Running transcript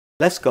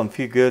Let's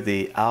configure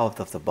the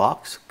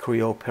out-of-the-box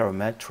Creo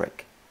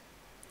Parametric.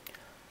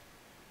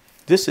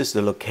 This is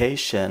the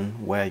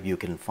location where you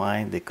can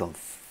find the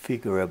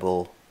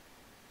configurable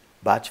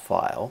batch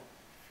file.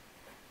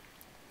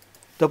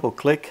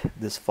 Double-click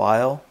this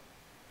file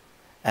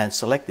and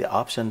select the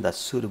option that's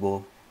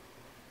suitable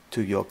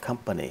to your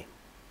company.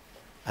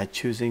 I'm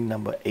choosing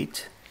number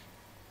 8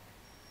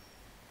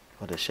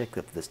 for the sake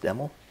of this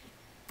demo.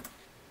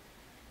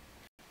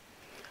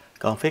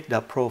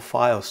 Config.pro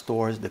file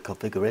stores the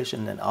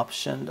configuration and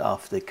option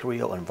of the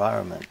Creo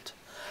environment.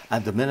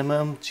 At the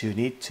minimum, you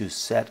need to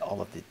set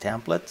all of the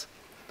templates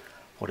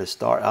for the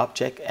start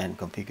object and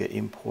configure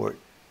import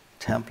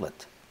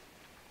template.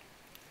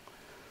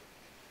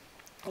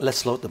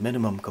 Let's load the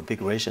minimum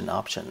configuration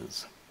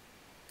options.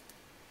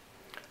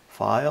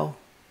 File,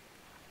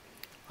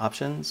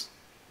 Options,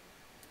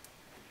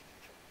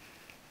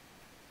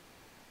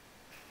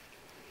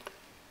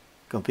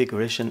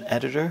 Configuration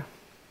Editor.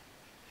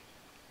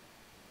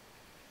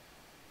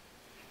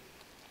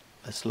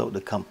 Let's load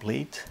the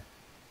complete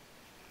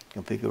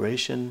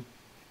configuration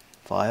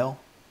file.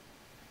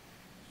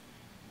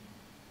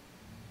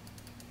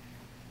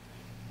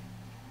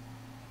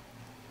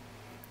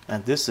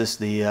 And this is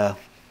the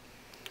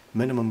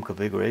minimum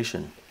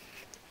configuration.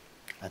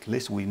 At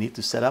least we need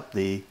to set up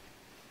the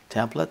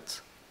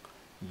template,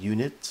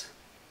 unit,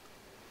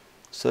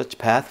 search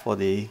path for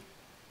the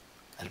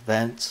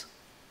advanced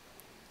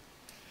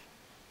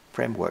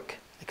framework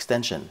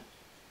extension.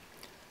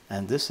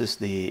 And this is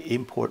the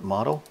import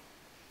model.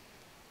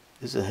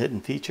 This is a hidden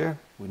feature.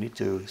 We need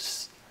to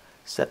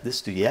set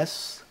this to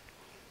yes.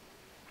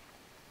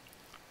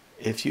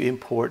 If you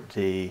import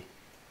the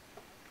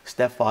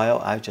step file,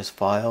 IHS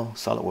file,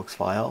 SolidWorks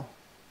file,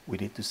 we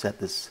need to set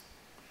this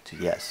to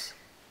yes.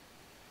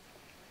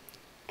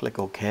 Click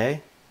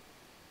OK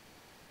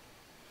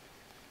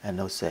and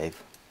no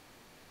save.